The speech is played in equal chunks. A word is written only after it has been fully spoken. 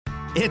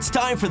It's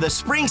time for the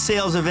spring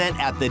sales event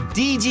at the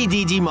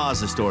DGDG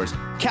Mazda stores.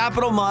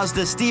 Capital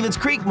Mazda, Stevens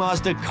Creek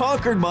Mazda,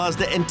 Concord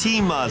Mazda, and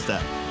Team Mazda.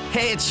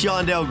 Hey, it's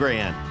Sean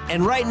Delgrand.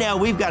 And right now,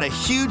 we've got a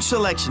huge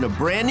selection of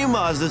brand new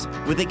Mazdas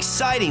with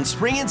exciting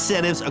spring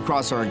incentives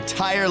across our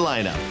entire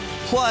lineup.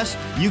 Plus,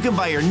 you can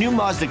buy your new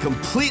Mazda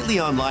completely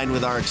online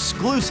with our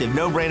exclusive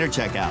no-brainer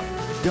checkout.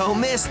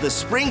 Don't miss the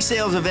spring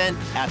sales event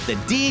at the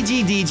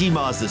DGDG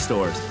Mazda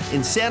stores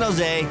in San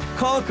Jose,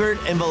 Concord,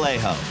 and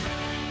Vallejo.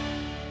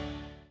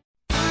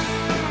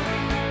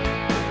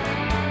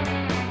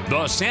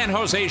 The San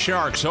Jose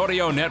Sharks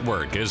Audio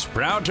Network is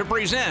proud to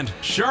present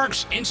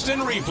Sharks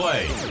Instant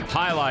Replay.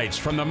 Highlights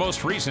from the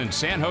most recent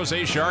San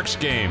Jose Sharks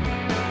game.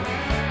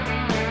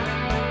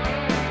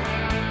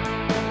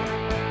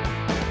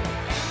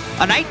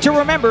 A night to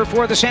remember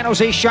for the San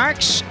Jose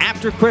Sharks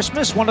after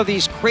Christmas. One of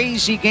these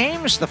crazy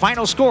games. The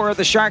final score,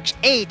 the Sharks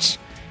 8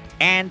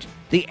 and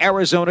the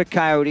Arizona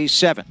Coyotes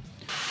 7.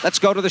 Let's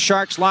go to the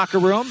Sharks locker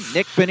room.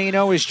 Nick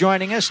Bonino is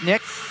joining us.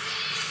 Nick,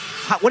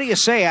 what do you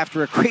say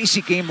after a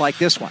crazy game like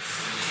this one?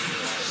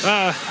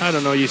 I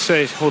don't know. You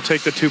say we'll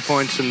take the 2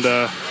 points and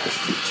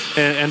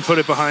put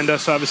it behind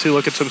us. Obviously,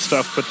 look at some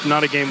stuff, but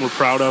not a game we're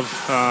proud of.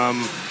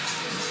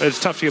 It's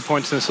tough to get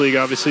points in this league,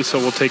 obviously, so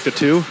we'll take the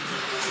 2.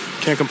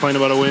 Can't complain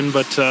about a win,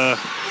 but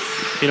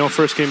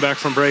first game back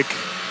from break.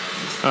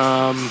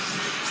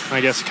 I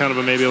guess kind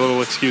of maybe a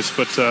little excuse,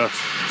 but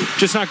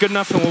just not good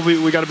enough, and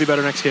we got to be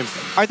better next game.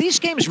 Are these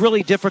games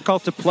really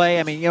difficult to play?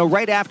 I mean,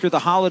 right after the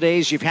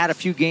holidays, you've had a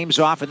few games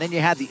off, and then you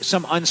had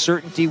some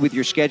uncertainty with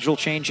your schedule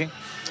changing.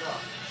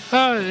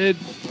 I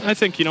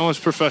think, as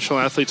professional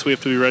athletes, we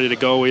have to be ready to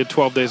go. We had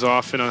 12 days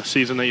off in a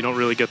season that you don't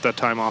really get that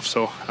time off,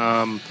 so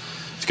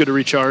it's good to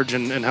recharge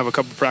and have a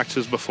couple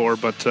practices before.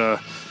 But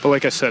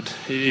like I said,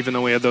 even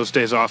though we had those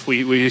days off,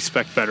 we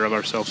expect better of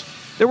ourselves.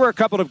 There were a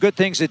couple of good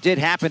things that did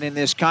happen in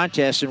this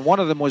contest, and one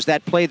of them was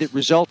that play that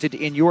resulted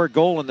in your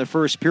goal in the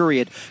first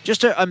period.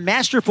 Just a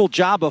masterful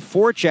job of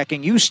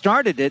forechecking. You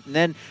started it, and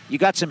then you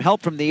got some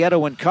help from the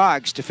Edo and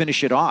Cogs to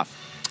finish it off.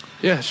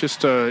 Yeah, it's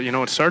just,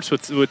 it starts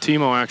with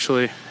Timo,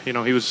 actually.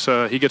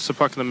 He gets the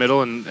puck in the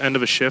middle and end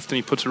of a shift, and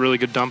he puts a really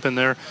good dump in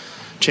there,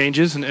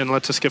 changes, and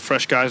lets us get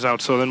fresh guys out.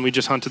 So then we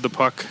just hunted the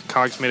puck.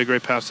 Cogs made a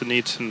great pass to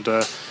Neitz, and,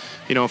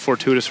 a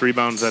fortuitous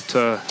rebound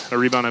a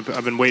rebound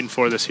I've been waiting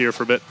for this year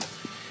for a bit.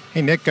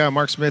 Hey, Nick,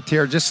 Mark Smith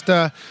here. Just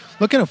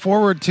looking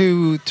forward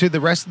to the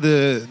rest of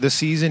the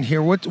season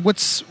here.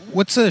 What's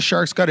the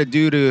Sharks got to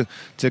do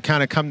to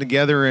kind of come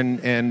together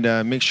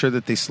and make sure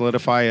that they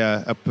solidify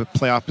a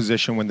playoff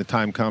position when the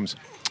time comes?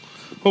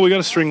 Well, we got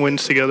to string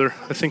wins together.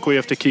 I think we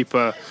have to keep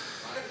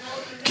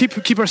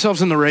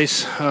ourselves in the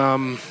race.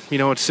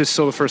 It's just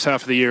still the first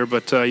half of the year,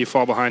 but you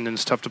fall behind and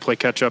it's tough to play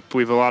catch up.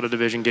 We have a lot of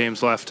division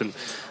games left, and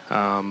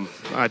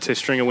I'd say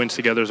string of wins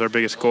together is our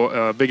biggest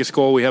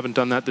goal. We haven't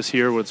done that this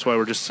year. That's why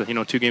we're just 2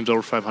 games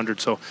over 500.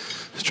 So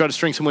let's try to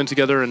string some wins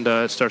together, and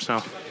it starts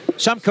now.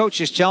 Some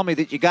coaches tell me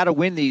that you got to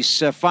win these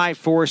 5-4,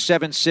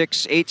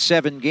 7-6,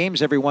 8-7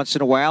 games every once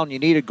in a while, and you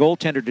need a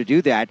goaltender to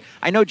do that.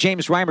 I know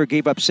James Reimer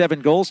gave up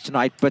 7 goals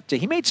tonight, but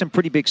he made some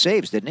pretty big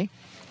saves, didn't he?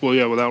 Well,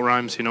 yeah, without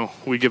Rhymes,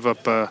 we give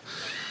up 10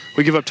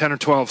 or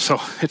 12, so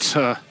it's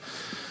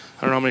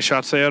I don't know how many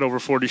shots they had, over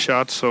 40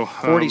 shots. So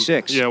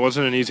 46. Yeah, it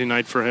wasn't an easy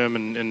night for him,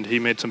 and he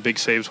made some big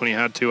saves when he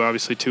had to,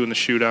 obviously 2 in the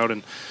shootout,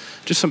 and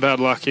just some bad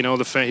luck.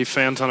 He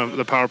fans on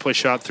the power play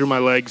shot through my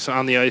legs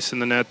on the ice in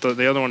the net.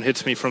 The other one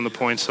hits me from the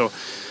point, so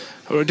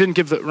it didn't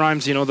give the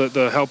Rhymes,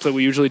 the help that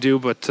we usually do,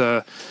 but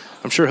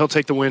I'm sure he'll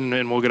take the win,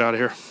 and we'll get out of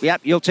here.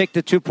 Yep, you'll take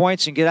the 2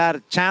 points and get out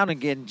of town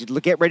and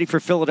get ready for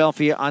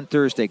Philadelphia on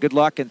Thursday. Good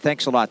luck, and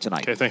thanks a lot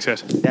tonight. Okay, thanks,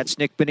 guys. That's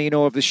Nick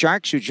Bonino of the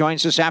Sharks, who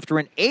joins us after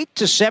an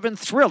 8-7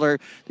 thriller.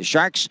 The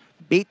Sharks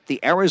beat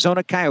the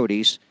Arizona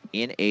Coyotes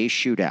in a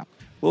shootout.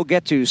 We'll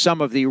get to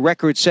some of the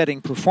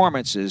record-setting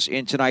performances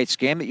in tonight's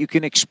game that you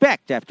can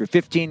expect after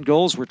 15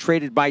 goals were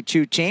traded by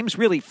 2 teams,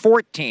 really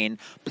 14,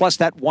 plus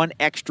that 1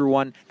 extra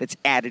one that's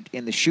added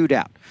in the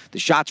shootout. The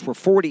shots were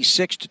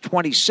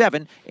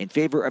 46-27 in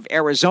favor of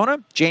Arizona.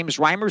 James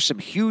Reimer, some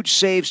huge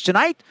saves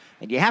tonight,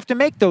 and you have to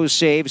make those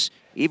saves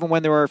even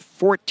when there are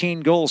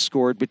 14 goals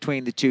scored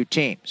between the 2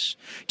 teams.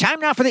 Time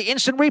now for the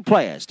instant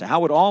replay as to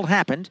how it all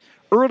happened.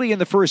 Early in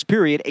the first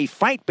period, a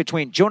fight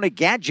between Jonah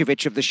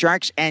Gadjevich of the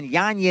Sharks and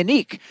Jan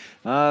Jenik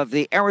of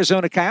the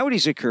Arizona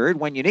Coyotes occurred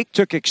when Jenik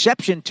took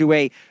exception to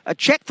a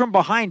check from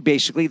behind,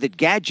 basically, that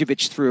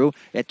Gadjevich threw.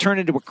 It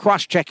turned into a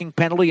cross-checking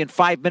penalty and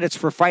 5 minutes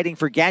for fighting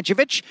for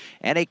Gadjevich,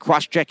 and a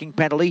cross-checking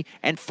penalty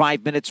and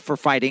 5 minutes for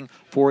fighting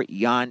for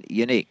Jan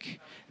Jenik.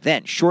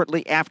 Then,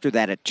 shortly after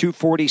that, at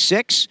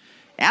 2:46,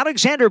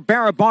 Alexander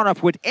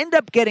Barabanov would end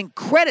up getting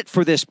credit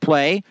for this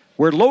play,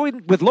 with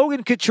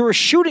Logan Couture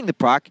shooting the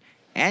puck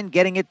and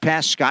getting it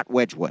past Scott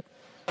Wedgwood.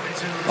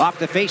 Off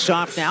the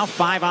face-off now,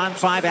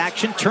 5-on-5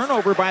 action.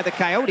 Turnover by the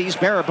Coyotes.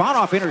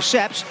 Barabanov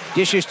intercepts.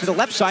 Dishes to the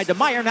left side to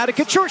Meyer. Now to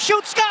Couture.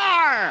 Shoots.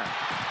 Score!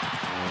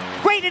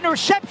 Great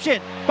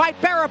interception by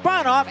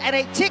Barabanov, and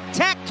a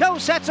tic-tac-toe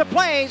sets of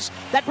plays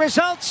that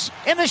results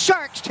in the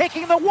Sharks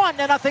taking the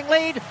 1-0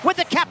 lead with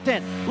the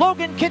captain,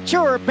 Logan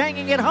Couture,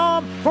 banging it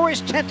home for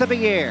his 10th of the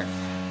year.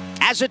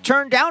 As it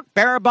turned out,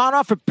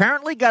 Barabanov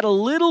apparently got a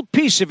little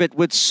piece of it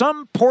with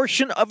some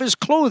portion of his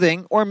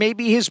clothing or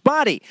maybe his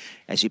body.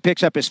 As he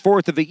picks up his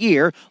 4th of the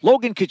year,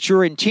 Logan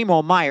Couture and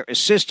Timo Meier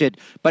assisted,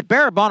 but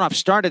Barabanov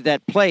started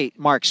that play,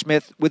 Mark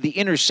Smith, with the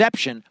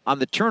interception on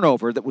the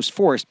turnover that was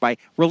forced by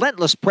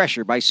relentless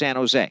pressure by San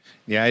Jose.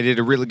 Yeah, I did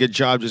a really good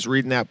job just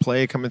reading that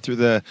play, coming through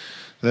the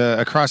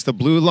across the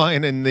blue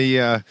line and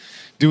the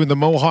doing the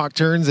Mohawk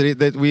turns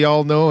that we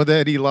all know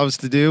that he loves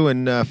to do,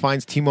 and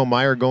finds Timo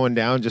Meier going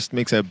down, just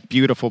makes a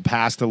beautiful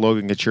pass to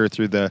Logan Couture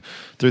through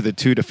the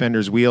two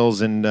defenders'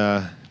 wheels, and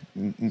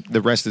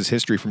the rest is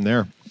history from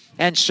there.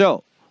 And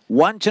so,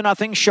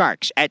 1-0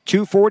 Sharks at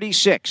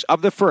 2:46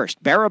 of the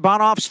first.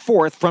 Barabanov's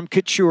 4th from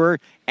Couture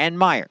and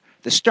Meier.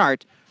 The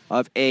start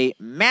of a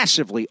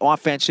massively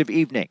offensive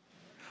evening.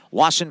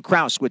 Lawson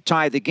Crouse would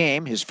tie the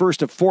game, his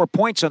first of 4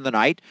 points on the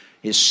night.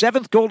 His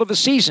 7th goal of the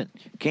season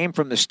came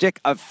from the stick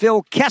of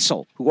Phil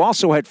Kessel, who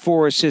also had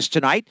 4 assists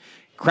tonight.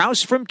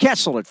 Crouse from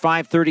Kessel at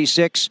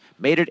 5:36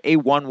 made it a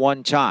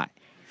 1-1 tie.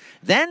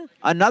 Then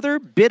another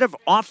bit of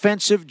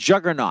offensive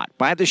juggernaut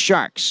by the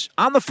Sharks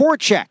on the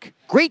forecheck.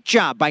 Great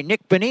job by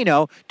Nick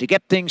Bonino to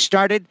get things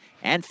started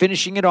and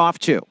finishing it off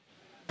too.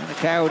 And the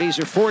Coyotes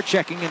are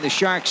forechecking in the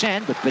Sharks'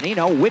 end, but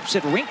Bonino whips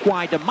it rink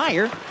wide to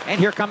Meier, and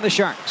here come the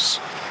Sharks.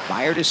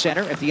 Meier to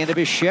center at the end of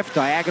his shift.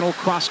 Diagonal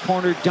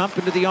cross-corner dump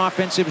into the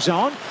offensive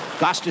zone.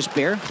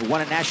 Gostisbehere, who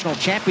won a national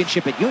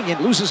championship at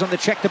Union, loses on the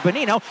check to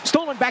Bonino.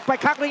 Stolen back by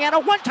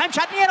Cogliano. One-time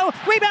shot, Nieto.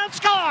 Rebound,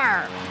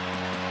 score!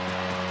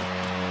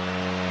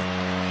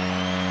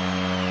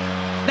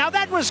 Now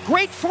that was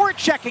great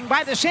forechecking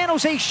by the San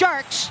Jose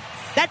Sharks.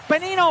 That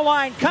Bonino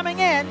line coming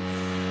in.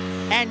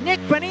 And Nick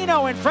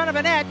Bonino in front of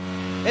the net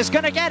is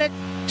going to get it.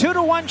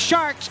 2-1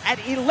 Sharks at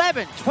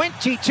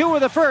 11:22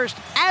 of the first.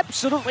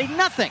 Absolutely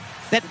nothing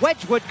that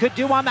Wedgwood could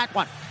do on that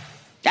one.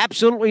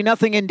 Absolutely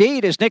nothing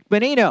indeed, as Nick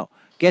Bonino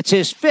gets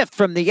his 5th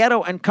from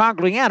Nieto and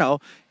Cogliano.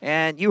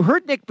 And you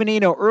heard Nick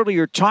Bonino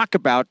earlier talk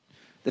about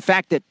the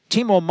fact that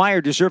Timo Meier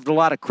deserved a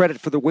lot of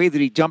credit for the way that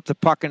he dumped the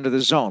puck into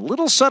the zone.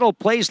 Little subtle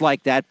plays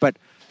like that, but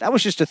that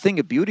was just a thing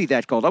of beauty,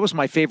 that goal. That was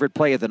my favorite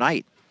play of the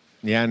night.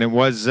 Yeah, and it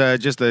was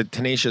just a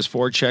tenacious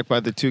forecheck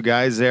by the two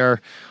guys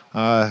there.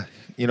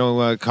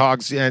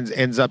 Cogs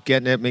ends up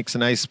getting it, makes a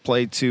nice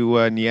play to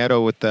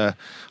Nieto with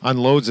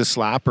unloads a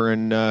slapper,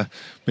 and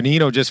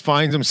Bonino just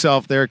finds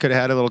himself there. Could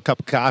have had a little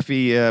cup of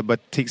coffee, but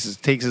takes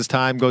his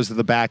time, goes to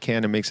the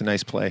backhand, and makes a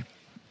nice play.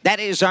 That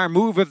is our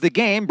move of the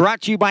game,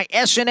 brought to you by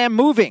S&M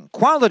Moving.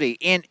 Quality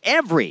in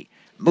every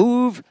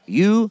move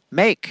you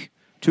make.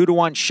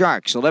 2-1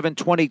 Sharks,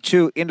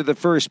 11:22 into the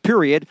first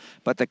period,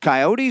 but the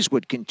Coyotes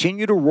would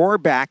continue to roar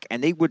back,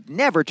 and they would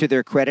never, to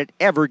their credit,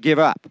 ever give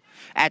up.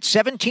 At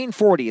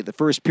 17:40 of the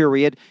first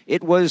period,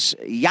 it was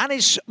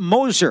Janis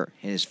Moser,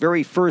 his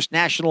very first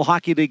National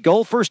Hockey League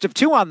goal, first of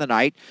 2 on the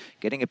night,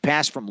 getting a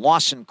pass from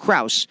Lawson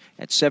Crouse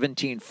at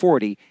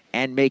 17:40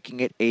 and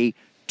making it a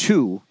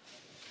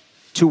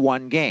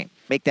 2-1 game.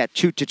 Make that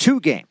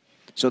 2-2 game.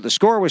 So the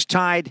score was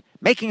tied,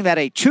 making that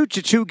a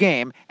 2-2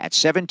 game at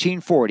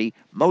 17:40,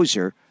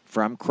 Moser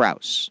from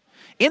Crouse.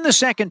 In the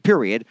second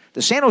period,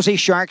 the San Jose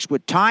Sharks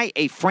would tie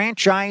a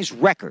franchise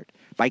record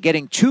by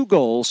getting 2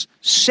 goals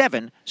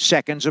 7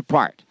 seconds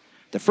apart.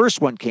 The first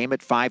one came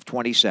at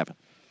 5:27.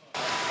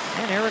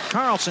 And Erik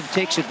Karlsson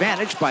takes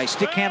advantage by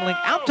stick handling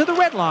out to the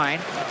red line,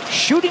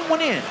 shooting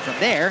one in from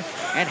there,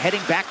 and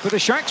heading back for the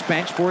Sharks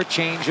bench for a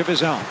change of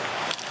his own.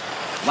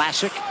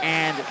 Vlasic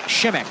and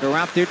Šimek are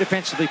out there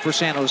defensively for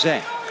San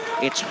Jose.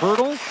 It's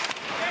Hertl,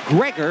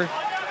 Gregor,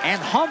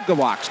 and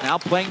Halmgewachs now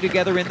playing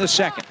together in the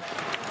second.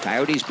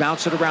 Coyotes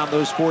bounce it around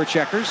those 4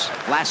 checkers.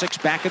 Vlasic's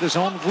back at his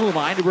own blue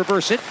line to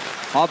reverse it.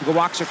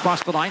 Halmgewachs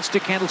across the line,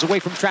 stick handles away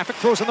from traffic,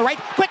 throws on the right,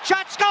 quick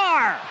shot,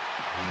 score!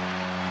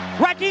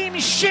 Radim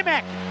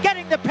Šimek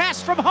getting the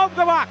pass from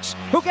Halmgewachs,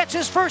 who gets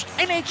his first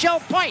NHL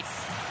point.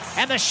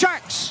 And the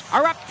Sharks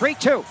are up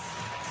 3-2.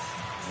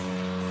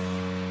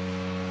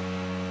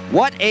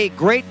 What a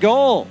great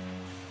goal.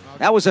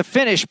 That was a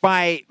finish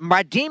by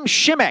Radim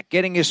Šimek,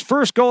 getting his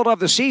first goal of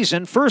the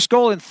season, first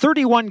goal in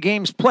 31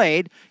 games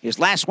played. His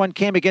last one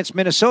came against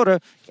Minnesota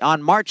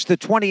on March the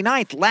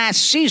 29th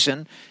last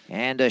season,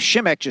 and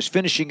Šimek just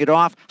finishing it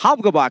off.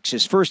 Halmgewachs,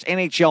 his first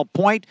NHL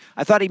point.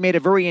 I thought he made a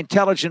very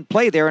intelligent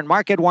play there, and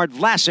Marc-Edouard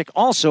Vlasic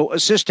also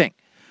assisting.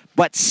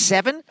 But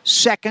 7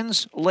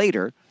 seconds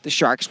later, the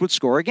Sharks would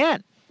score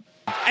again.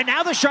 And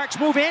now the Sharks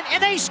move in,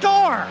 and they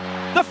score!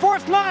 The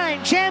fourth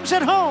line jams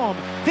it home.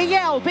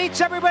 Viel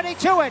beats everybody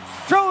to it,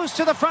 throws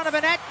to the front of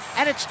the net,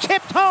 and it's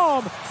tipped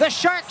home. The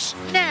Sharks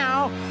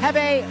now have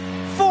a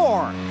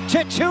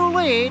 4-2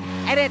 lead,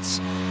 and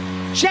it's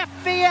Jeff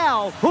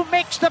Viel who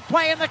makes the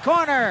play in the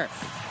corner.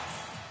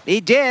 He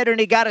did, and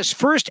he got his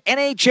first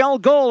NHL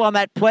goal on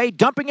that play,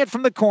 dumping it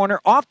from the corner,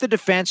 off the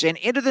defense, and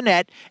into the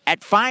net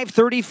at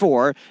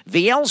 5:34.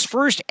 Viel's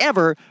first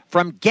ever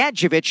from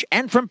Gadjevich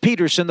and from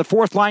Peterson, the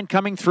fourth line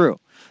coming through.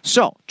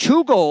 So,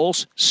 2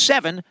 goals,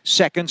 7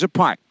 seconds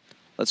apart.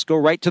 Let's go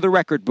right to the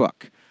record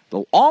book.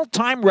 The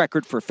all-time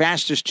record for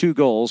fastest 2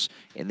 goals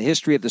in the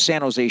history of the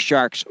San Jose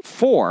Sharks,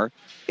 4,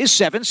 is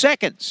 7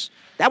 seconds.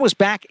 That was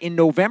back in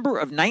November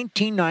of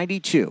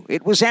 1992.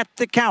 It was at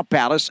the Cow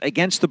Palace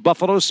against the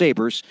Buffalo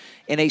Sabres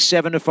in a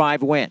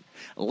 7-5 win.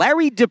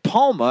 Larry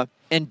DePalma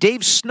and Dave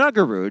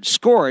Snuggerud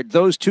scored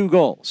those 2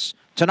 goals.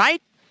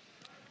 Tonight,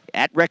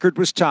 that record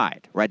was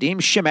tied. Radim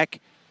Šimek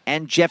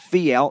and Jeff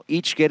Viel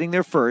each getting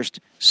their first,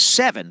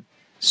 7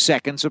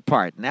 seconds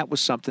apart. And that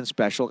was something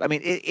special. I mean,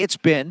 it's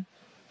been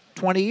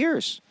 20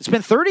 years. It's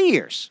been 30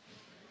 years.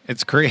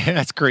 It's crazy.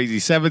 That's crazy.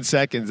 7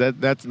 seconds.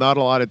 That's not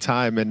a lot of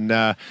time.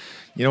 And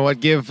you know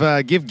what? Give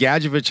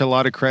Gadjevich a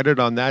lot of credit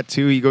on that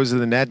too. He goes to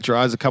the net,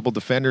 draws a couple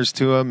defenders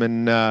to him,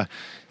 and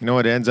you know,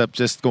 it ends up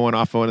just going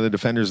off one of the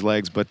defenders'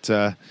 legs. But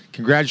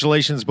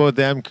congratulations, both of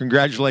them.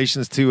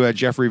 Congratulations to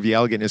Jeffrey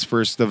Viel getting his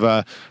first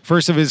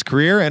of his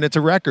career, and it's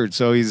a record.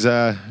 So he's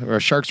or a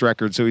Sharks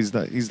record. So he's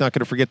not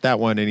going to forget that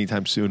one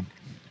anytime soon.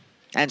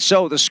 And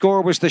so the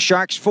score was the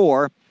Sharks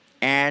 4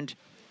 and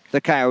the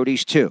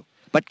Coyotes 2.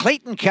 But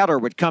Clayton Keller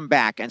would come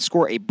back and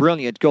score a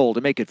brilliant goal to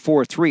make it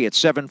 4-3 at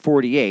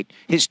 7:48.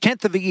 His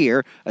 10th of the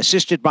year,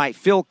 assisted by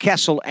Phil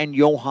Kessel and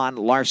Johan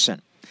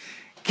Larsson.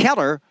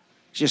 Keller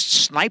just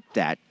sniped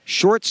that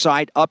short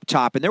side up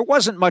top, and there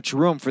wasn't much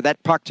room for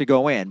that puck to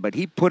go in, but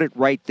he put it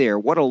right there.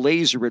 What a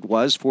laser it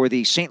was for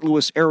the St.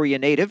 Louis area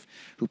native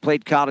who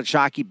played college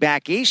hockey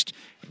back east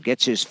and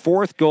gets his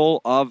 4th goal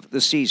of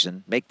the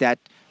season, make that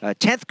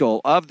 10th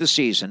goal of the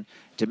season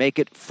to make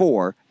it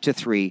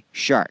 4-3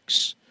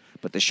 Sharks.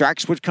 But the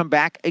Sharks would come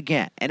back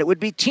again, and it would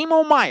be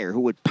Timo Meier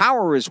who would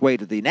power his way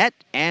to the net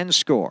and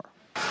score.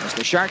 As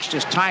the Sharks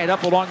just tie it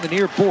up along the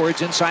near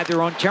boards inside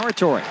their own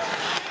territory.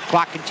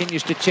 Clock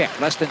continues to tick.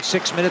 Less than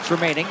 6 minutes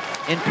remaining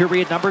in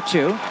period number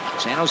 2.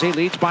 San Jose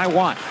leads by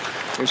 1.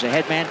 There's a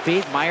headman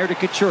feed. Meier to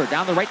Couture.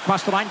 Down the right,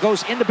 across the line,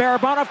 goes into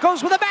Barabanov.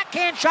 Goes with a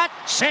backhand shot.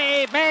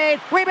 Save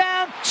made.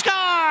 Rebound.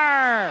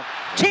 Score!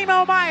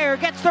 Timo Meier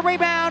gets the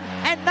rebound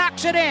and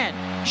knocks it in.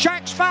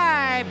 Sharks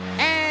 5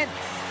 and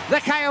the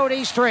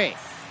Coyotes 3.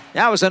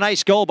 That was a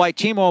nice goal by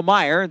Timo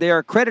Meier. They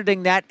are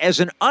crediting that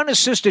as an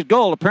unassisted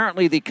goal.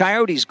 Apparently, the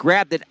Coyotes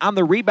grabbed it on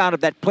the rebound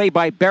of that play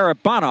by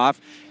Barabanov,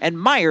 and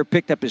Meier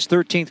picked up his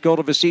 13th goal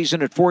of the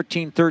season at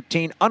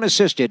 14-13,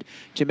 unassisted,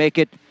 to make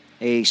it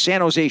a San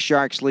Jose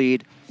Sharks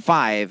lead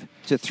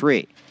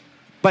 5-3.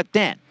 But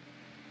then,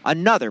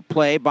 another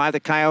play by the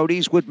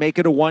Coyotes would make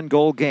it a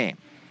 1-goal game.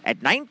 At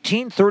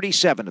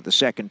 19:37 of the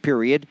second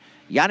period,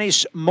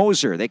 Janis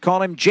Moser, they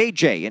call him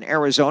JJ in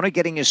Arizona,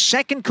 getting his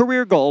 2nd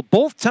career goal,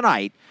 both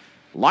tonight.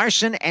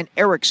 Larsson and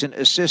Eriksson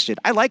assisted.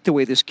 I like the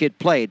way this kid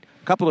played.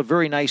 A couple of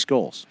very nice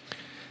goals.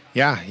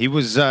 Yeah, he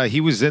was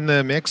in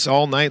the mix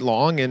all night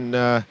long, and you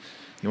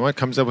know what,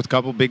 comes up with a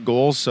couple big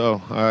goals.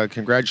 So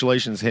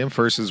congratulations to him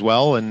first as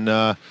well,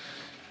 and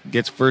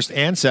gets first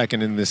and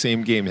second in the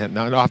same game.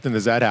 Not often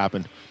does that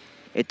happen.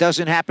 It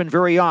doesn't happen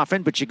very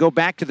often, but you go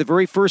back to the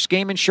very first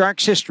game in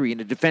Sharks history,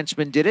 and a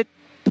defenseman did it.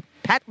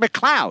 Pat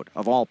McLeod,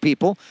 of all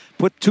people,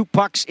 put 2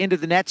 pucks into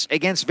the nets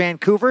against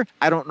Vancouver.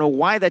 I don't know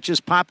why that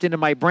just popped into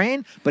my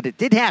brain, but it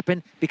did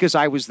happen because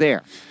I was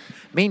there.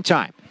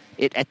 Meantime,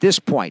 at this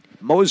point,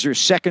 Moser's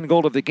 2nd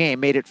goal of the game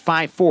made it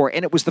 5-4,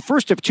 and it was the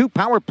first of 2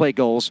 power play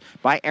goals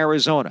by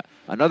Arizona.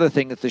 Another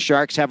thing that the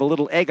Sharks have a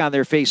little egg on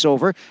their face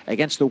over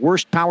against the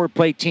worst power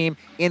play team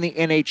in the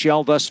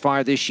NHL thus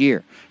far this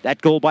year.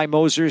 That goal by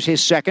Moser is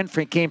his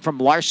 2nd, came from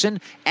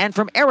Larsson and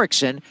from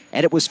Eriksson,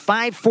 and it was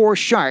 5-4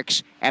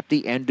 Sharks at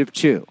the end of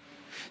 2.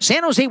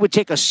 San Jose would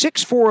take a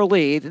 6-4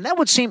 lead, and that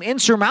would seem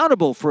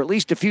insurmountable for at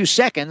least a few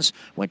seconds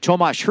when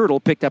Tomas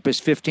Hertl picked up his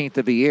 15th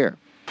of the year.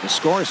 The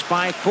score is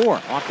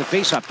 5-4 off the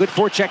faceoff. Good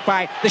forecheck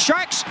by the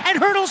Sharks, and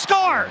Hertl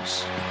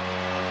scores!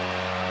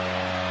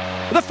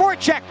 The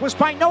forecheck was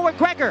by Noah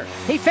Gregor.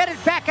 He fed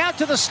it back out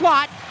to the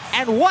slot,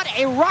 and what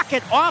a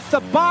rocket off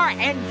the bar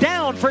and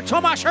down for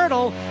Tomas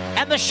Hertl,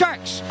 and the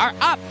Sharks are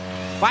up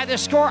by the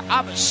score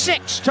of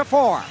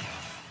 6-4.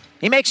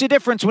 He makes a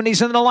difference when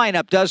he's in the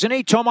lineup, doesn't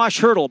he? Tomas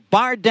Hertl,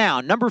 barred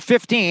down. Number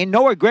 15,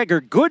 Noah Gregor,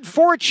 good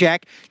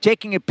forecheck,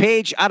 taking a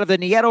page out of the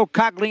Nieto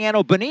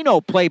Cogliano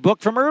Bonino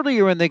playbook from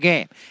earlier in the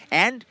game.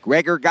 And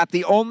Gregor got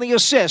the only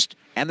assist,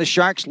 and the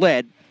Sharks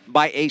led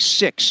by a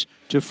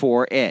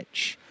 6-4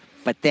 edge.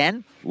 But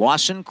then,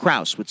 Lawson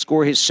Krause would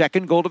score his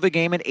 2nd goal of the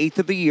game and 8th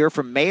of the year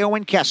from Mayo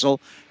and Kessel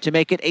to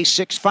make it a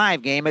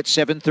 6-5 game at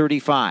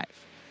 7:35.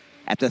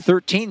 At the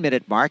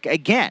 13-minute mark,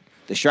 again,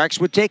 the Sharks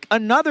would take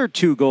another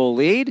 2-goal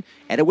lead,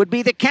 and it would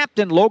be the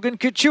captain, Logan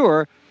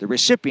Couture, the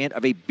recipient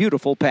of a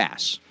beautiful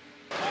pass.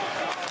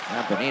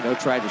 Now Bonino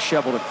tried to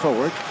shovel it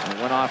forward and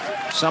went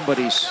off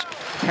somebody's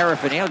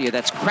paraphernalia.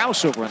 That's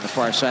Krause over on the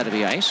far side of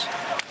the ice.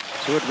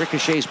 So it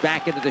ricochets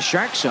back into the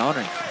Shark zone,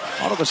 and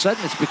all of a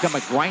sudden it's become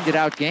a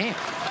grinded-out game.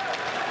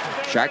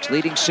 Sharks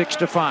leading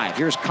 6-5.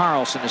 Here's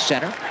Carlson, the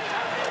center.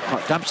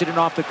 Dumps it in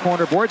off the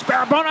corner boards.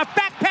 Barabanov,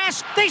 back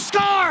pass, they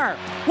score!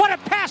 What a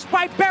pass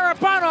by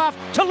Barabanov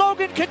to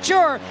Logan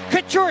Couture.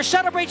 Couture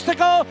celebrates the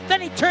goal,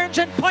 then he turns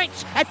and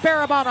points at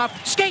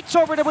Barabanov, skates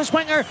over to his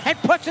winger and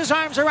puts his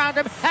arms around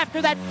him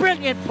after that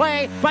brilliant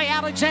play by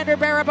Alexander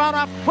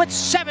Barabanov with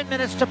 7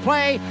 minutes to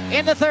play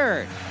in the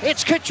third.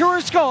 It's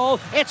Couture's goal,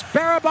 it's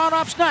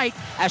Barabanov's night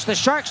as the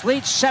Sharks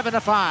lead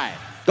 7-5.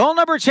 Goal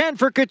number 10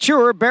 for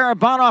Couture,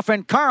 Barabanov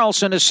and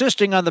Carlson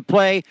assisting on the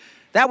play.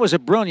 That was a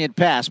brilliant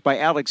pass by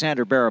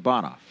Alexander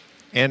Barabanov.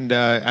 And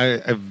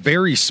a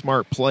very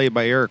smart play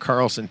by Erik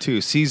Karlsson,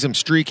 too. Sees him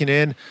streaking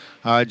in,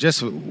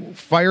 just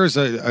fires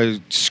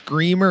a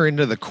screamer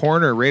into the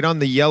corner right on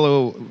the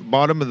yellow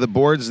bottom of the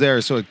boards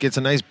there. So it gets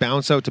a nice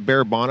bounce out to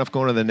Barabanov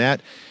going to the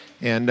net.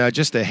 And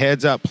just a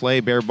heads-up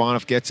play.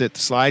 Barabanov gets it,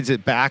 slides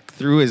it back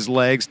through his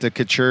legs to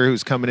Couture,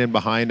 who's coming in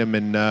behind him.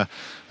 And,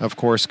 of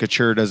course,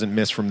 Couture doesn't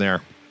miss from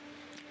there.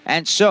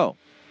 And so,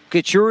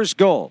 Couture's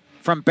goal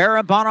from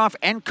Barabanov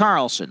and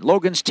Carlson,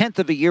 Logan's 10th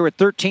of the year at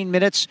 13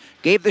 minutes,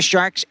 gave the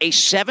Sharks a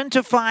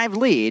 7-5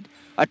 lead,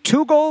 a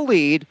 2-goal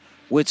lead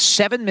with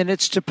 7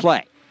 minutes to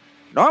play.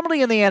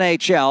 Normally in the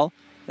NHL,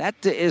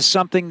 that is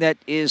something that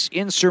is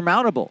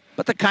insurmountable.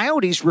 But the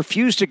Coyotes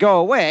refused to go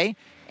away,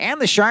 and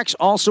the Sharks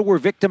also were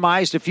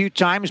victimized a few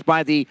times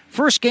by the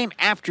first game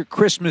after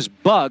Christmas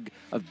bug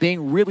of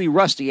being really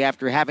rusty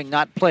after having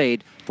not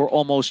played for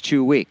almost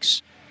 2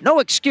 weeks. No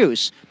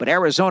excuse, but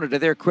Arizona, to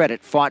their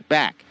credit, fought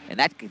back. And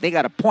that they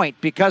got a point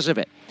because of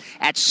it.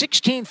 At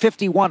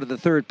 16:51 of the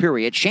third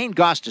period, Shane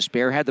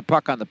Gostisbehere had the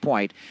puck on the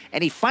point,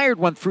 and he fired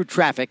one through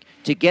traffic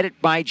to get it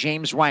by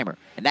James Reimer.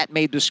 And that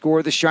made the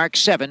score the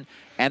Sharks 7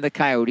 and the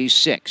Coyotes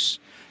 6.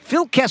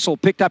 Phil Kessel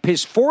picked up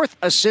his 4th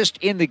assist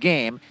in the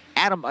game.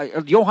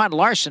 Johan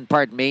Larsson,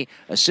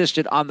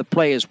 assisted on the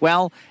play as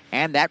well.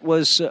 And that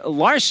was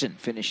Larsson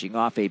finishing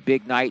off a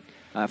big night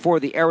for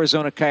the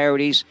Arizona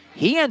Coyotes.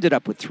 He ended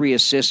up with 3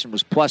 assists and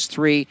was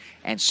 +3,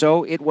 and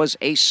so it was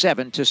a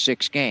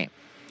 7-6 game.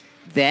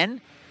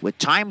 Then, with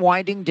time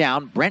winding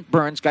down, Brent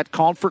Burns got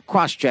called for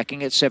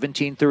cross-checking at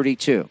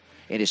 17:32.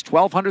 In his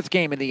 1200th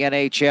game in the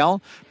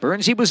NHL,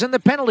 Burns was in the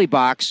penalty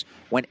box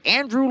when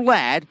Andrew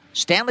Ladd,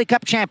 Stanley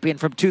Cup champion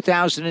from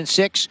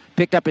 2006,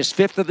 picked up his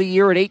 5th of the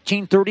year at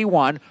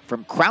 18:31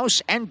 from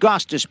Krause and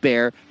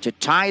Gostisbehere to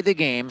tie the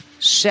game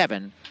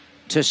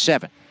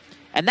 7-7.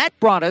 And that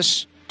brought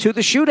us to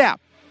the shootout.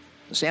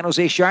 The San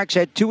Jose Sharks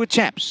had 2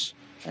 attempts,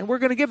 and we're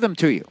going to give them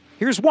to you.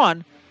 Here's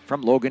one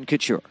from Logan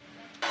Couture.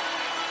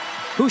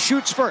 Who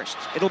shoots first?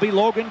 It'll be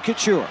Logan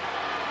Couture.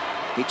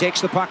 He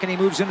takes the puck and he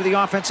moves into the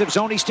offensive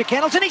zone. He stick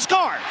handles and he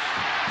scores!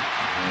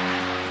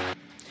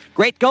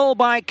 Great goal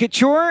by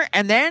Couture,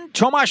 and then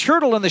Tomas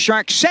Hertl in the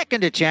Sharks'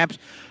 second attempt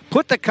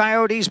put the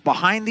Coyotes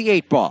behind the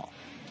 8 ball.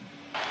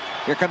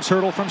 Here comes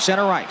Hertl from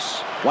center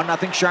ice.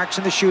 1-0 Sharks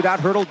in the shootout.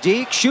 Hertl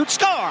deke, shoots,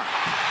 score!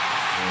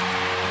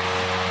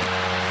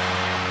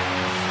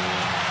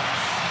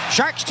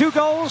 Sharks 2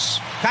 goals,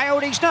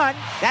 Coyotes none.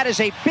 That is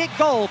a big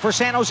goal for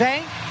San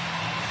Jose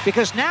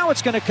because now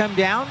it's going to come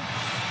down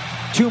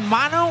to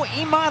mano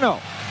a mano.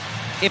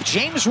 If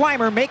James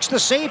Reimer makes the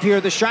save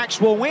here, the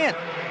Sharks will win.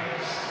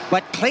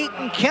 But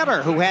Clayton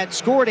Keller, who had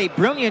scored a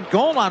brilliant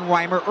goal on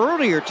Reimer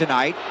earlier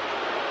tonight,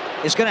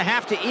 is going to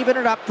have to even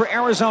it up for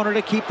Arizona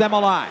to keep them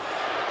alive.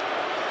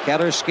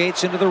 Keller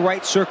skates into the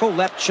right circle,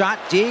 left shot,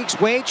 digs,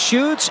 waits,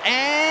 shoots,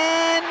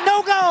 and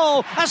no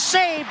goal! A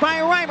save by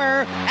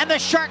Reimer, and the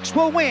Sharks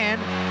will win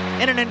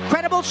in an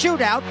incredible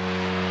shootout.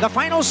 The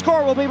final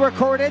score will be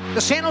recorded.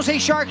 The San Jose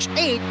Sharks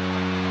 8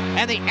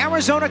 and the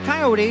Arizona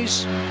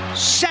Coyotes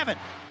 7.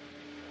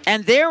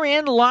 And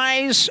therein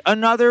lies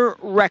another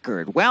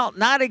record. Well,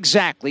 not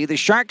exactly. The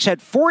Sharks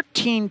had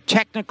 14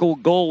 technical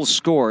goals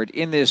scored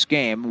in this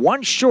game,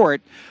 one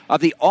short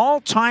of the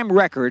all-time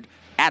record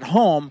at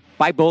home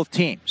by both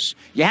teams.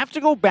 You have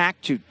to go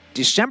back to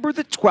December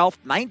the 12th,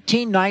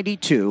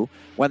 1992,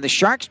 when the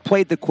Sharks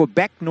played the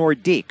Quebec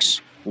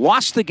Nordiques,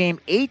 lost the game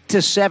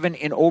 8-7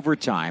 in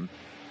overtime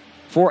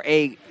for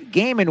a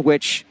game in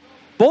which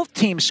both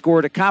teams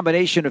scored a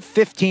combination of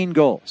 15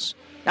 goals.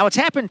 Now, it's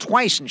happened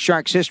twice in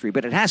Sharks history,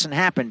 but it hasn't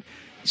happened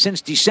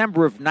since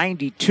December of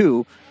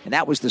 92, and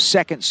that was the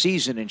second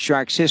season in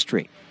Sharks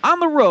history. On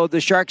the road, the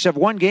Sharks have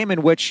one game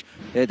in which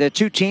the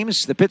two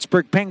teams, the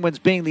Pittsburgh Penguins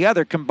being the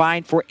other,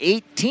 combined for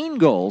 18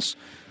 goals.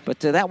 But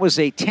that was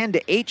a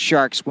 10-8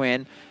 Sharks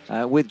win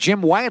with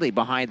Jim Wiley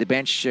behind the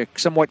bench,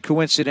 somewhat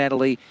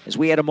coincidentally, as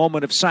we had a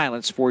moment of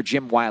silence for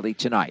Jim Wiley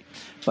tonight.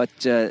 But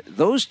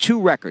those 2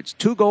 records,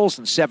 2 goals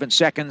in 7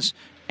 seconds,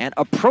 and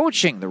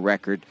approaching the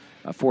record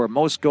for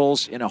most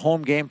goals in a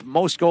home game,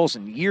 most goals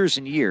in years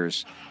and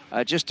years.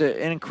 Just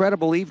an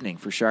incredible evening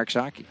for Sharks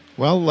hockey.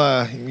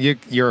 Well,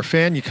 you're a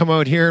fan. You come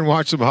out here and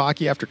watch some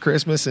hockey after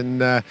Christmas, and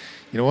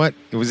you know what?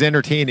 It was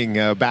entertaining.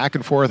 Back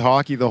and forth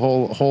hockey the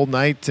whole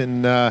night,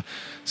 and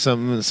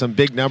some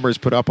big numbers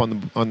put up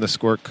on the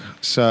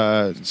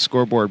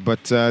scoreboard.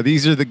 But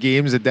these are the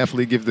games that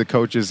definitely give the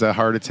coaches a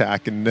heart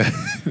attack, and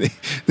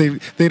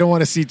they don't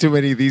want to see too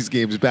many of these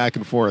games back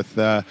and forth.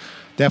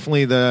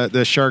 definitely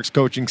the Sharks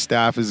coaching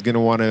staff is going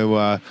to want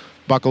to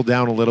buckle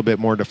down a little bit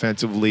more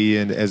defensively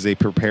and as they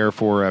prepare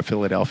for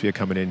Philadelphia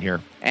coming in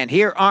here. And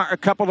here are a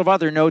couple of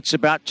other notes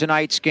about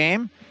tonight's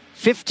game.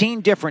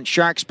 15 different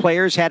Sharks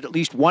players had at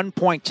least 1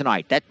 point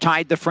tonight. That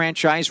tied the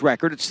franchise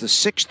record. It's the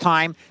 6th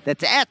time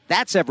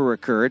that's ever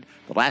occurred.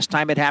 The last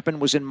time it happened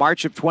was in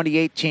March of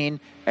 2018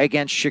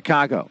 against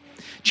Chicago.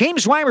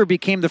 James Reimer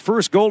became the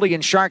first goalie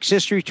in Sharks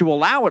history to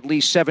allow at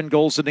least 7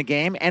 goals in a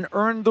game and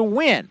earn the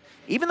win.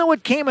 Even though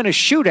it came in a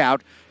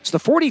shootout, it's the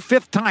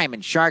 45th time in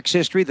Sharks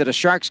history that a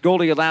Sharks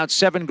goalie allowed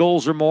 7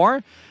 goals or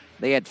more.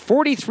 They had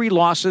 43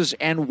 losses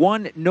and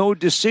 1 no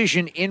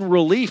decision in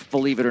relief,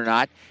 believe it or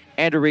not,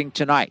 entering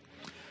tonight.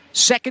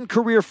 Second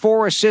career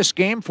 4-assist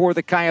game for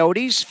the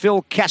Coyotes.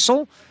 Phil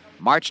Kessel,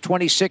 March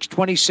 26,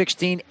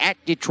 2016 at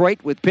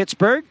Detroit with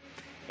Pittsburgh.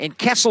 In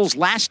Kessel's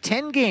last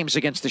 10 games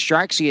against the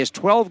Sharks, he has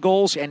 12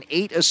 goals and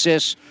 8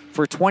 assists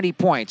for 20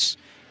 points.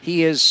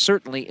 He is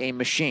certainly a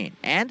machine.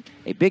 And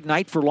a big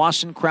night for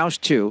Lawson Crouse,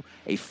 too.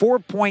 A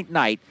 4-point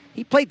night.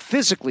 He played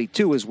physically,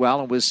 too, as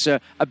well, and was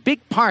a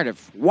big part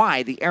of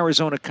why the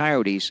Arizona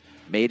Coyotes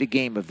made a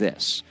game of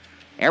this.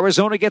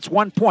 Arizona gets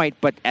 1 point,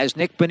 but as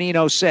Nick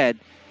Bonino said,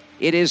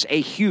 it is a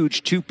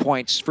huge 2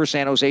 points for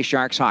San Jose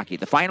Sharks hockey.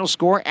 The final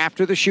score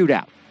after the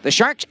shootout. The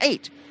Sharks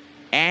 8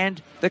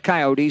 and the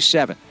Coyotes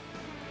 7.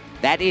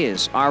 That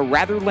is our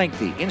rather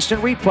lengthy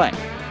instant replay.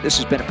 This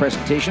has been a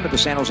presentation of the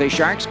San Jose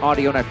Sharks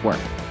Audio Network.